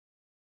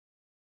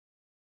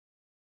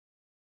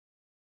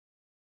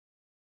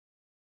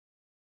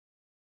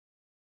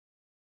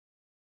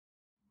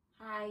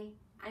Hi,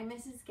 I'm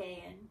Mrs.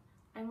 Gahan.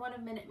 I'm one of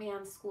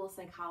Minuteman's school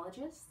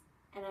psychologists,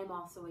 and I'm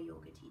also a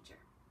yoga teacher.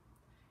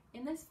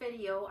 In this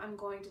video, I'm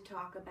going to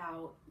talk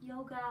about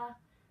yoga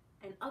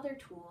and other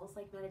tools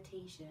like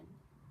meditation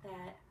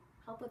that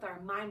help with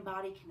our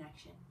mind-body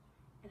connection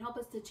and help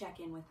us to check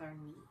in with our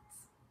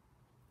needs.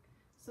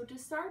 So to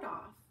start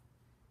off,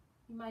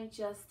 you might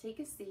just take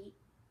a seat,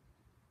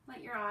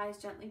 let your eyes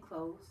gently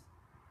close,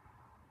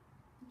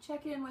 and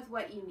check in with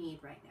what you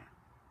need right now.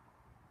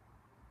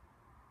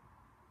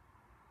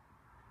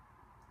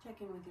 Check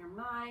in with your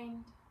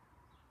mind,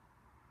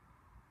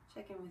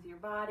 check in with your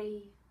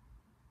body.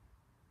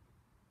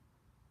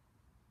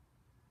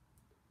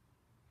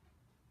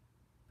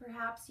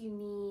 Perhaps you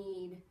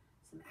need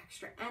some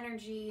extra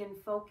energy and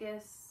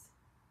focus,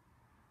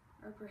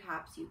 or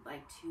perhaps you'd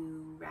like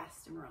to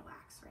rest and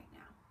relax right now.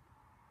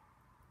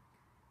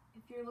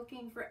 If you're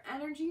looking for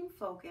energy and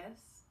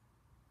focus,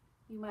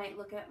 you might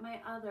look at my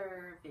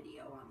other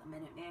video on the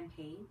Minuteman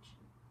page.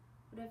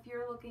 But if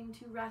you're looking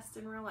to rest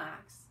and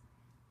relax,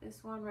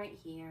 this one right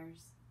here is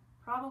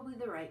probably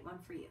the right one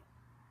for you.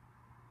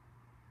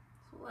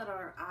 So let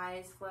our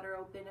eyes flutter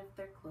open if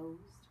they're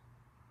closed.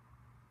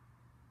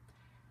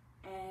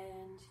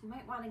 And you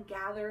might want to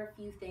gather a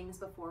few things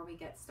before we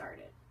get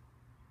started.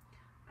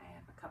 I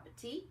have a cup of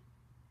tea,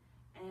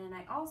 and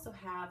I also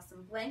have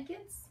some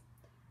blankets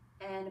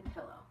and a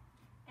pillow.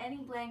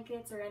 Any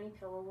blankets or any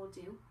pillow will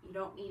do. You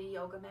don't need a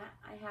yoga mat.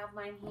 I have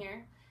mine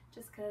here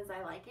just because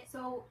I like it.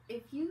 So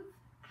if you've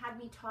had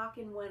me talk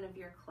in one of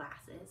your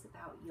classes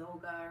about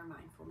yoga or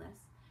mindfulness,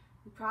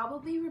 you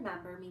probably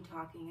remember me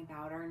talking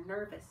about our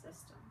nervous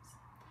systems.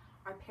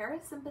 Our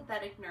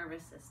parasympathetic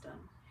nervous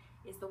system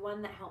is the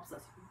one that helps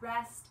us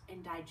rest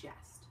and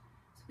digest.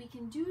 So we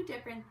can do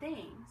different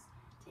things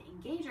to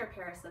engage our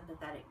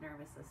parasympathetic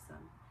nervous system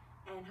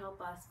and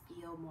help us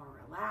feel more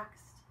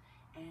relaxed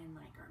and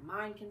like our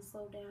mind can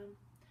slow down.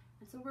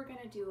 And so we're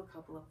going to do a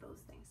couple of those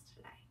things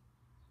today.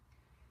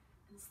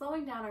 And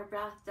slowing down our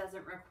breath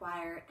doesn't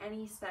require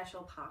any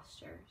special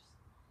postures.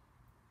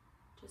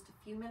 Just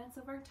a few minutes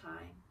of our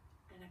time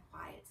and a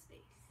quiet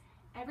space.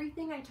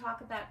 Everything I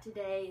talk about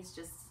today is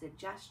just a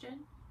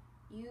suggestion.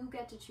 You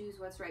get to choose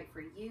what's right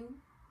for you,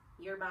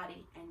 your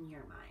body, and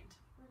your mind.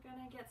 We're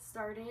gonna get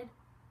started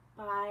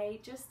by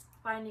just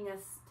finding a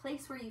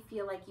place where you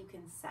feel like you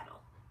can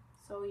settle.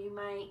 So you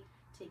might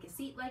take a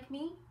seat like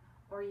me,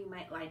 or you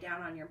might lie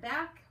down on your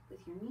back with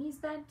your knees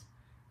bent.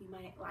 You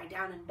might lie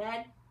down in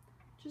bed.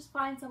 Just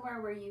find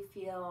somewhere where you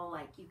feel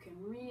like you can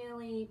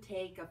really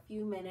take a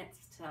few minutes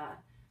to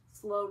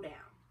slow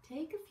down.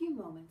 Take a few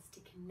moments to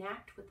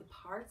connect with the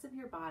parts of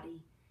your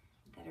body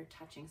that are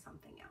touching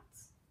something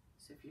else.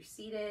 So if you're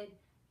seated,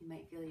 you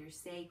might feel your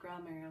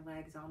sacrum or your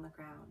legs on the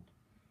ground.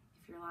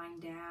 If you're lying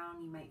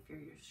down, you might feel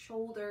your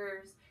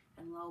shoulders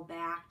and low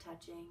back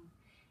touching.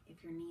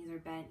 If your knees are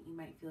bent, you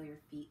might feel your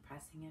feet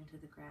pressing into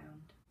the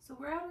ground. So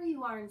wherever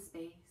you are in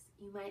space,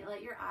 you might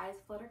let your eyes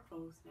flutter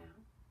closed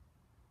now.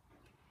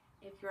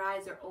 If your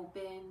eyes are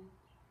open,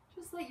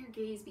 just let your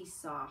gaze be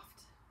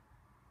soft.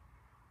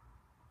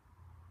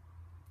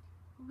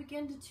 We'll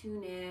begin to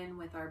tune in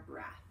with our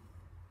breath.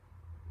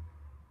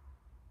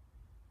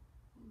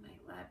 You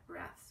might let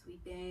breath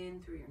sweep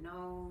in through your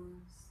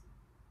nose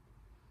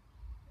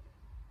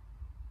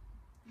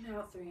and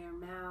out through your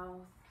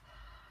mouth.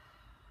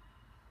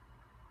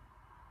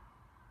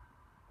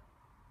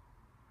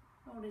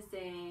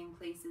 Noticing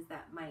places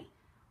that might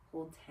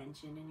hold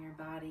tension in your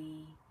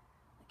body,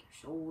 like your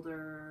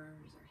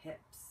shoulders or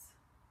hips.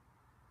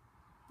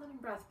 Letting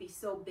breath be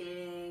so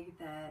big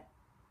that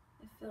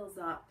it fills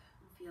up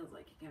and feels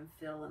like it can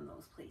fill in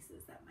those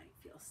places that might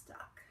feel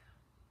stuck.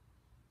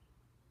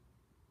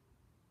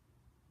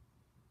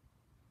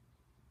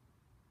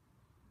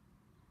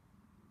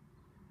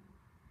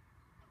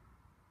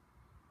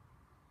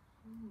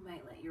 You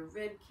might let your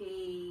rib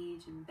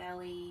cage and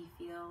belly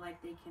feel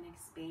like they can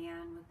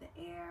expand with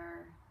the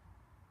air.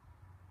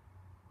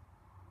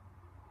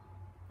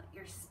 Let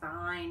your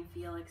spine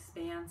feel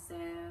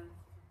expansive.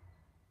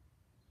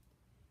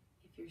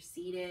 If you're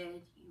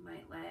seated, you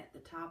might let the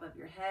top of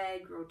your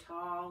head grow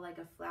tall like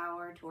a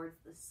flower towards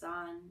the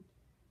sun.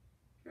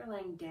 If you're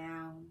laying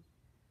down,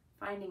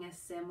 finding a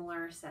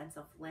similar sense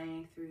of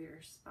length through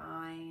your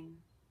spine.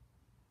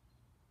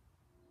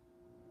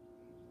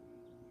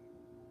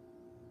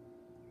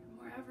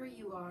 Wherever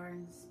you are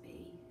in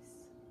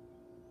space,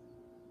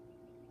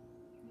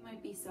 it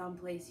might be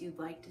someplace you'd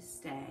like to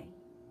stay.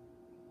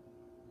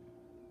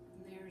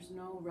 And there's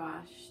no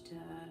rush to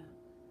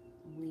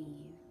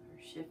leave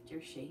or shift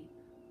your shape.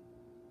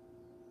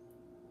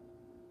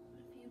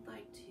 But if you'd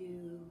like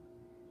to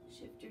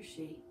shift your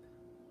shape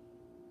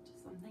to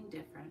something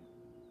different,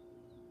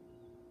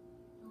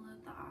 you'll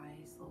let the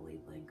eyes slowly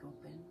blink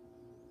open.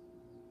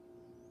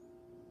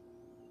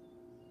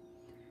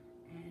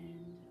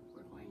 And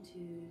we're going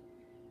to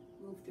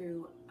move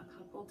through a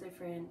couple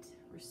different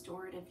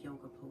restorative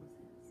yoga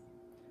poses.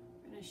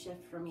 We're going to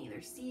shift from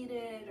either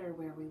seated or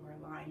where we were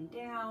lying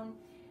down,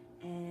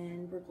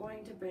 and we're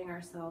going to bring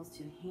ourselves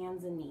to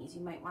hands and knees.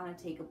 You might want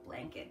to take a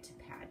blanket to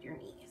pad your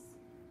knees.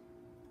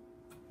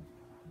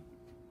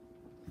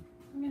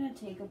 I'm going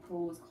to take a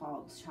pose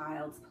called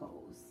Child's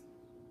Pose.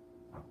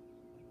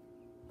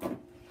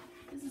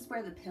 This is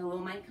where the pillow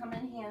might come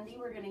in handy.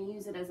 We're going to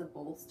use it as a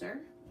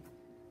bolster.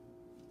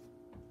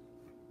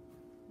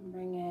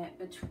 Bring it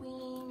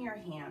between your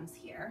hands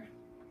here.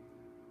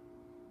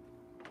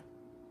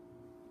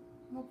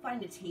 We'll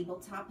find a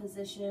tabletop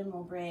position.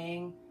 We'll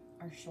bring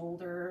our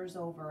shoulders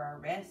over our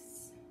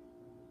wrists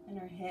and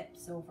our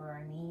hips over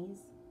our knees.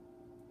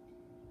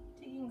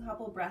 Taking a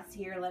couple breaths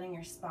here, letting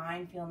your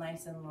spine feel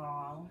nice and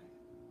long.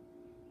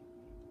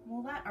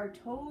 We'll let our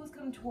toes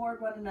come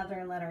toward one another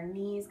and let our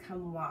knees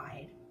come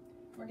wide.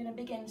 We're going to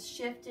begin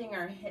shifting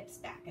our hips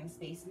back in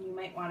space, and you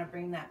might want to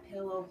bring that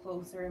pillow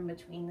closer in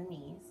between the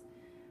knees.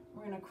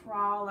 We're going to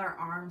crawl our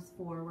arms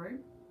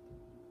forward,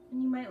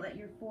 and you might let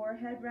your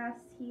forehead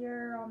rest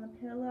here on the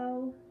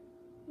pillow.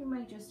 You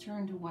might just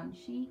turn to one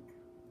cheek,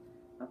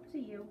 up to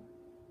you.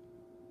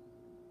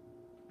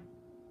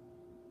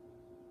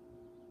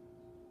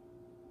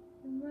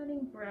 And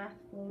letting breath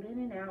float in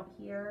and out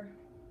here.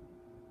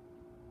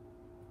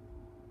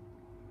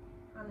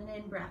 On an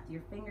in-breath,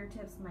 your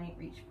fingertips might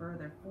reach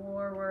further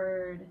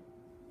forward.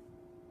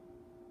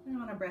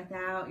 And on a breath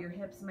out, your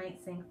hips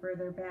might sink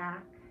further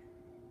back.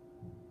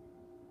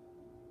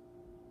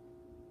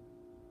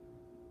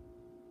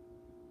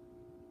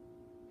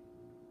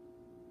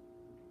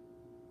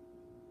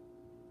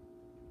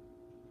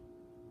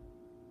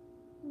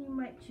 You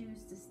might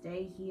choose to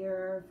stay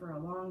here for a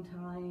long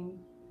time,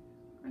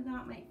 or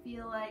that might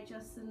feel like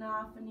just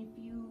enough. And if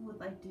you would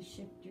like to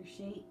shift your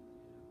shape,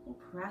 we'll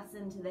press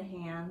into the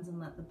hands and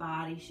let the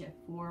body shift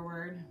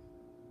forward.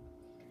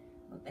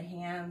 Let the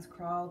hands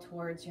crawl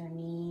towards your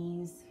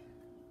knees.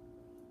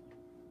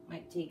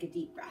 Might take a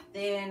deep breath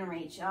in,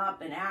 reach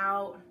up and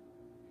out.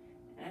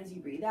 And as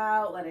you breathe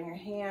out, letting your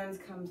hands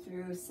come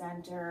through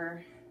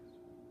center.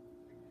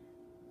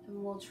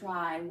 And we'll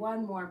try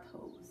one more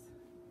pose.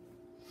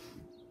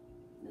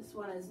 This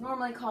one is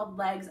normally called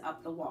legs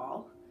up the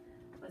wall.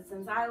 But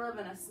since I live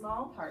in a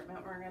small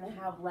apartment, we're going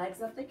to have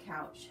legs up the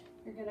couch.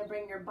 You're going to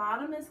bring your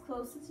bottom as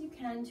close as you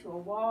can to a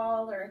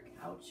wall or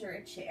a couch or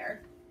a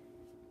chair.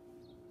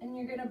 And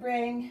you're going to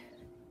bring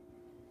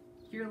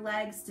your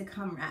legs to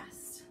come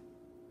rest.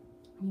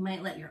 You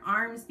might let your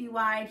arms be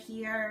wide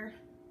here.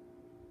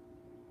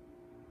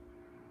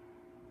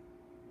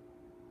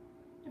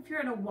 If you're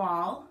at a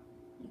wall,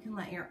 you can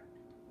let your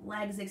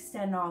legs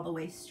extend all the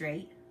way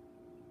straight.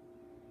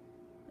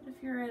 But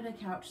if you're at a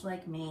couch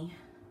like me,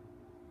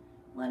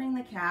 letting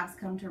the calves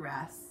come to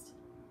rest.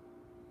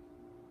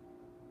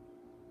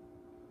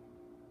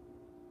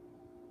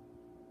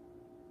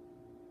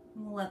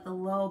 We'll let the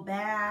low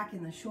back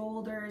and the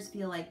shoulders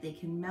feel like they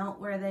can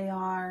melt where they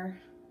are.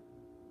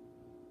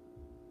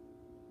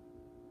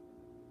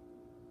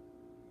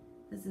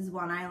 This is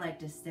one I like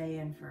to stay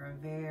in for a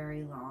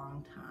very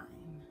long time.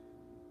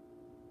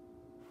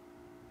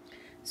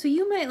 So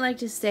you might like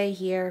to stay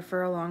here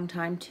for a long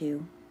time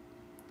too.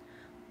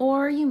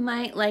 Or you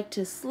might like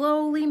to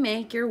slowly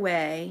make your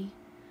way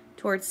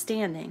towards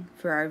standing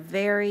for our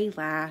very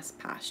last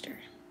posture.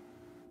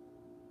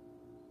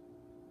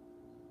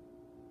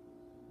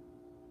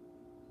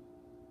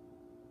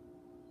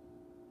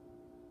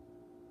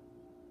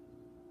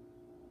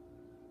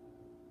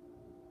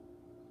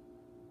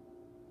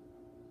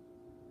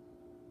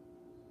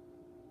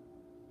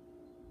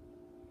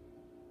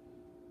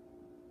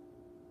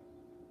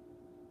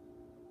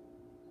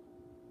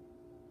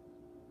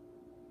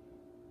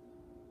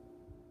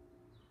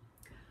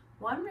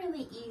 One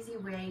really easy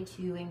way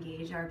to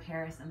engage our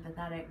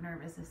parasympathetic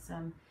nervous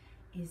system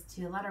is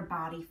to let our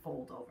body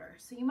fold over.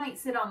 So you might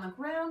sit on the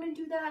ground and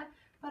do that,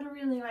 but a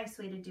really nice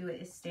way to do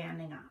it is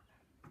standing up.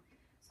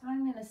 So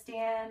I'm going to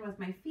stand with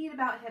my feet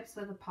about hips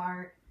width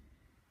apart.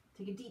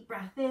 Take a deep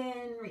breath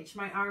in, reach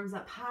my arms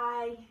up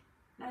high.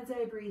 And as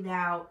I breathe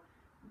out,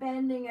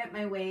 bending at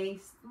my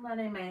waist,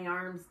 letting my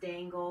arms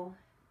dangle.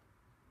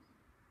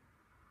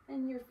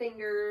 And your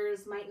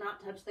fingers might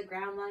not touch the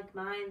ground like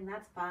mine,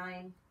 that's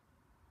fine.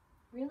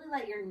 Really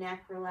let your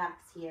neck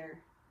relax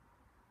here.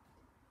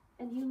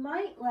 And you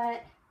might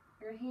let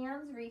your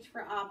hands reach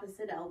for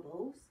opposite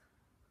elbows,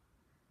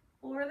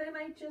 or they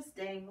might just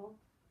dangle.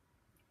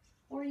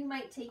 Or you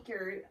might take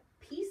your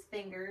peace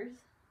fingers,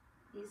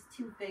 these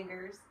two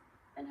fingers,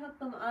 and hook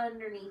them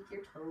underneath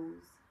your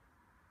toes.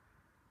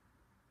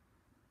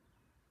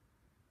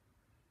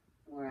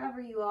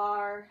 Wherever you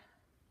are,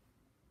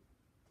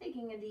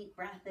 taking a deep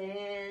breath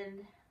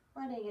in,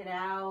 letting it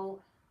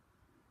out.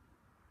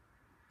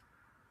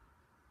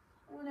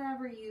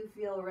 Whenever you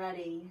feel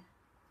ready,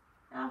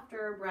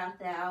 after a breath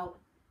out,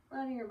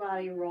 letting your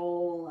body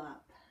roll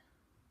up.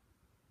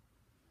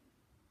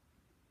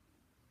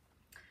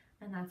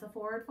 And that's a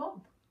forward fold.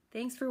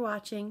 Thanks for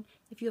watching.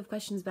 If you have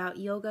questions about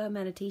yoga,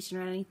 meditation,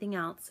 or anything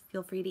else,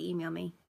 feel free to email me.